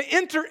to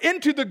enter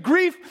into the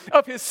grief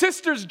of his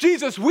sisters.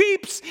 Jesus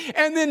weeps,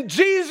 and then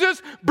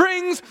Jesus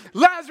brings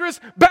Lazarus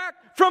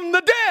back from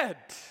the dead.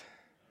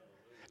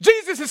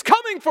 Jesus is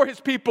coming for his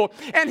people,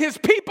 and his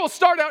people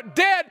start out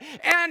dead,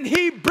 and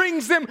he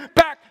brings them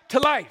back to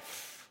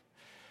life.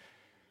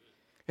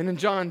 And in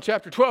John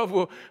chapter 12,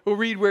 we'll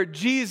read where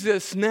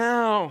Jesus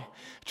now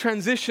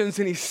transitions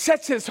and he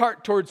sets his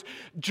heart towards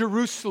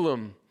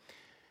Jerusalem.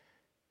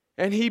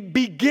 And he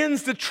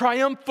begins the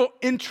triumphal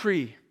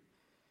entry.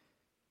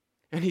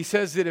 And he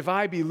says that if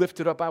I be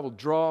lifted up, I will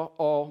draw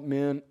all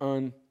men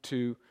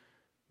unto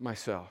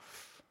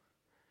myself.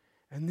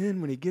 And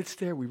then when he gets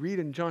there, we read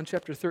in John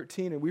chapter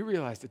 13, and we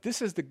realize that this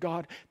is the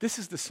God, this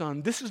is the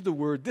Son, this is the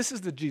Word, this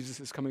is the Jesus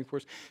that's coming for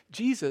us.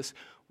 Jesus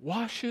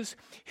washes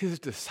his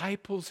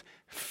disciples'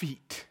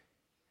 feet.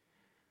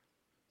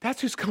 That's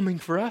who's coming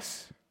for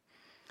us.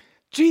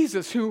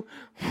 Jesus,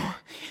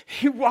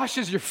 he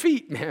washes your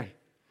feet, man.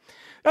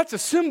 That's a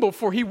symbol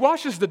for he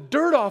washes the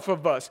dirt off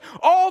of us.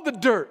 All the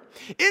dirt.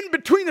 In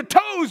between the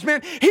toes,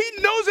 man. He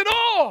knows it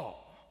all.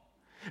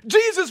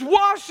 Jesus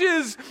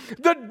washes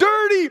the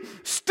dirty,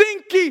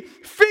 stinky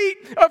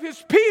feet of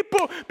his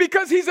people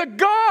because he's a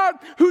God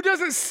who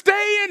doesn't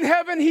stay in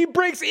heaven. He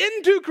breaks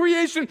into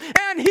creation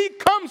and he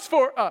comes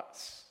for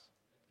us.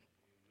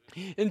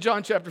 In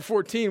John chapter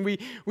 14,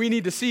 we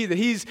need to see that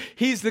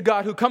he's the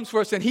God who comes for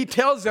us, and he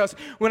tells us,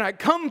 when I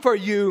come for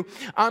you,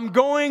 I'm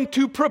going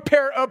to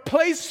prepare a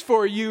place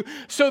for you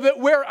so that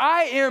where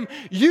I am,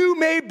 you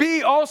may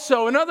be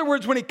also. In other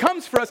words, when he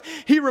comes for us,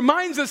 he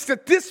reminds us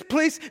that this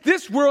place,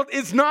 this world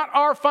is not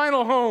our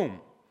final home.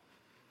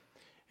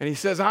 And he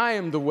says, I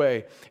am the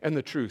way and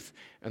the truth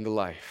and the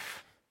life.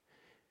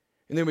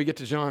 And then we get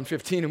to John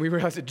 15 and we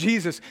realize that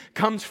Jesus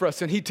comes for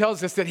us and he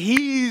tells us that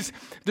he's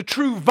the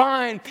true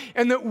vine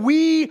and that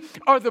we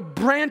are the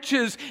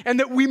branches and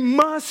that we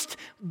must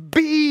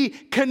be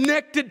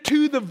connected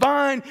to the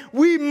vine.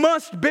 We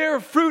must bear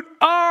fruit.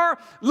 Our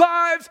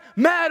lives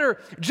matter.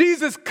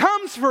 Jesus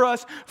comes for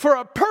us for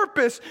a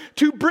purpose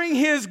to bring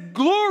his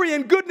glory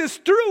and goodness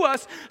through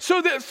us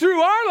so that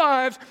through our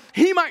lives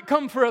he might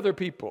come for other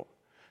people.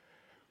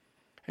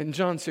 In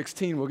John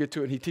 16, we'll get to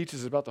it, and he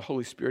teaches about the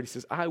Holy Spirit. He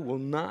says, I will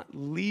not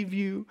leave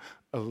you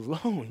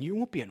alone. You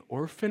won't be an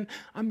orphan.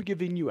 I'm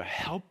giving you a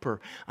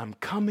helper. I'm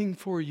coming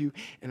for you,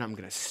 and I'm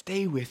going to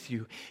stay with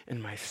you,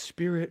 and my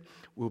Spirit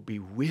will be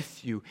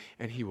with you,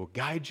 and he will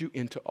guide you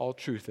into all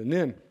truth. And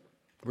then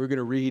we're going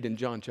to read in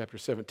John chapter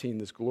 17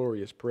 this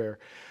glorious prayer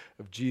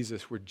of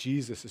Jesus, where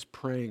Jesus is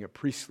praying a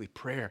priestly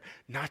prayer,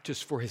 not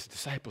just for his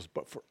disciples,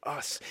 but for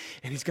us.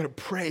 And he's going to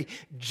pray,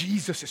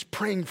 Jesus is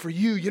praying for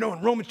you. You know,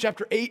 in Romans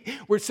chapter 8,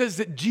 where it says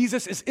that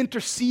Jesus is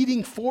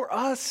interceding for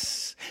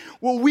us.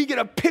 Well, we get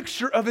a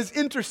picture of his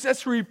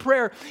intercessory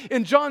prayer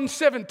in John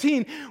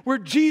 17, where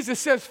Jesus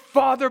says,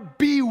 Father,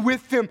 be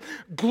with them.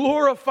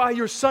 Glorify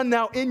your Son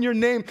now in your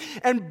name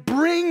and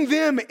bring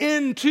them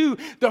into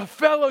the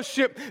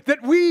fellowship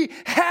that we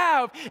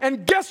have.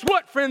 And guess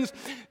what, friends?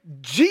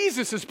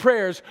 Jesus' prayers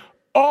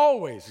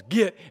always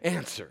get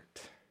answered.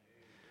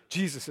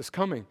 Jesus is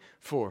coming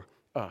for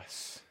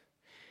us.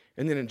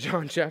 And then in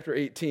John chapter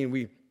 18,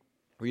 we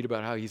read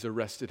about how he's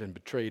arrested and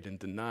betrayed and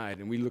denied.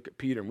 And we look at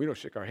Peter and we don't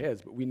shake our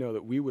heads, but we know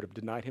that we would have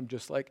denied him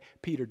just like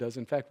Peter does.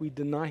 In fact, we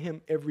deny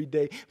him every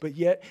day, but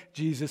yet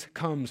Jesus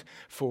comes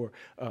for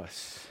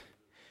us.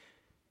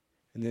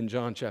 And then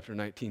John chapter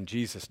 19,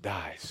 Jesus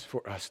dies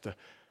for us.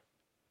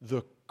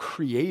 The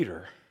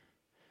Creator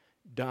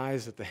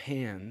dies at the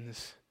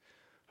hands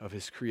of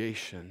his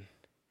creation,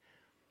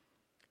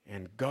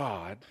 and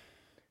God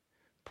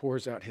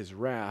pours out his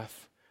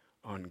wrath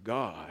on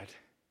God,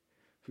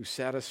 who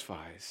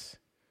satisfies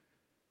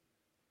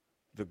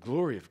the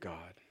glory of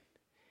God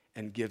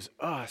and gives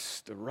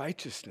us the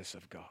righteousness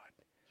of God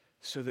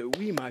so that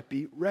we might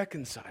be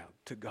reconciled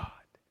to God.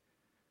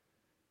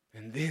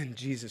 And then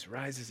Jesus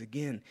rises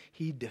again.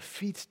 He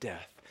defeats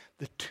death.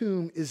 The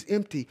tomb is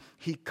empty.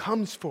 He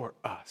comes for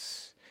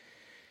us.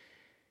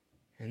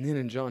 And then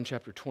in John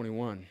chapter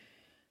 21,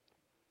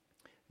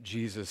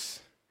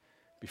 Jesus,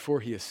 before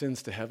he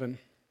ascends to heaven,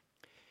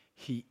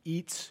 he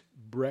eats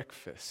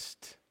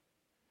breakfast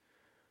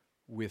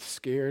with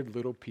scared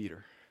little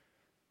Peter.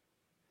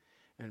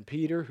 And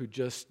Peter, who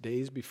just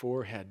days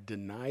before had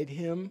denied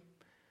him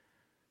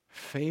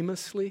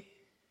famously,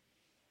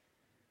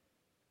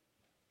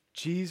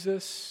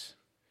 Jesus,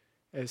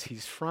 as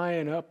he's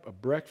frying up a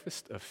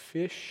breakfast of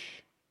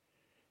fish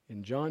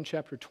in John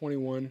chapter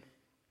 21,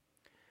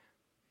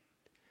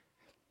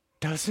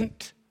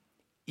 doesn't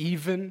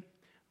even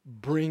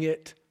bring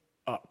it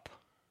up.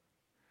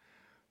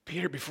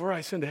 Peter, before I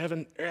ascend to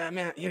heaven,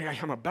 man,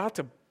 I'm about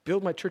to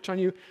build my church on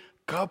you.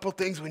 Couple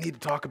things we need to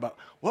talk about.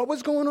 What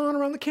was going on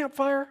around the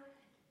campfire?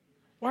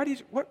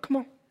 Come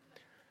on.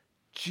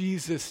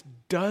 Jesus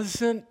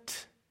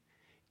doesn't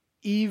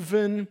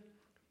even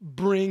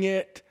bring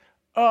it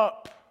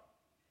up.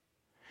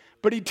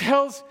 But he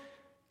tells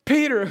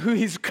Peter who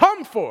he's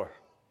come for.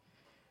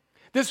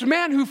 This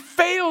man who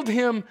failed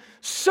him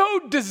so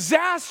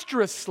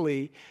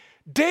disastrously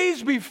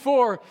days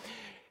before,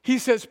 he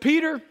says,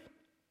 Peter,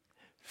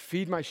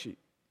 feed my sheep.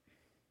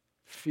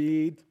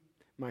 Feed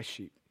my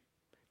sheep.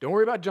 Don't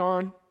worry about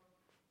John.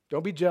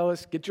 Don't be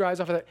jealous. Get your eyes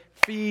off of that.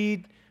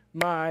 Feed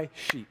my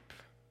sheep.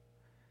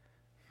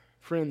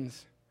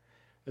 Friends,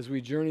 as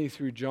we journey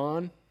through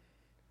John,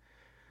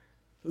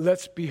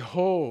 let's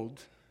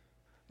behold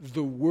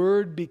the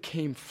Word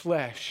became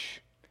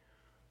flesh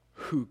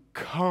who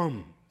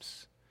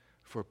comes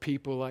for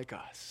people like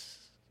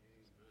us.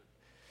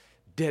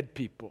 Dead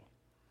people,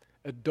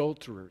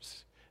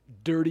 adulterers,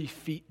 dirty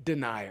feet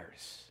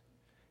deniers.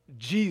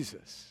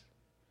 Jesus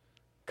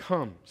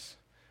comes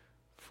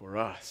for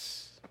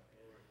us.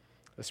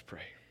 Let's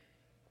pray.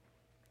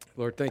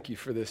 Lord, thank you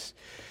for this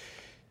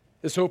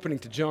opening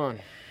to John.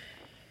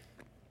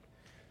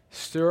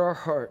 Stir our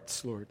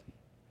hearts, Lord.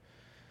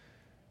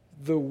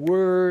 The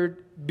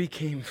Word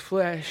became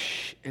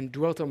flesh and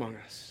dwelt among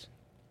us.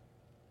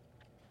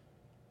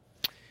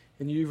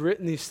 And you've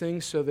written these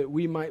things so that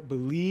we might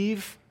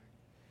believe,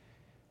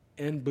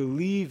 and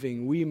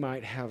believing we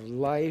might have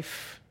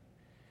life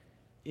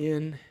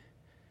in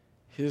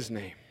His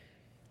name.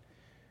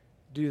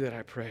 Do that,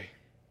 I pray.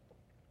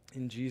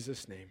 In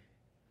Jesus' name,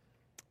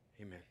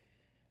 amen.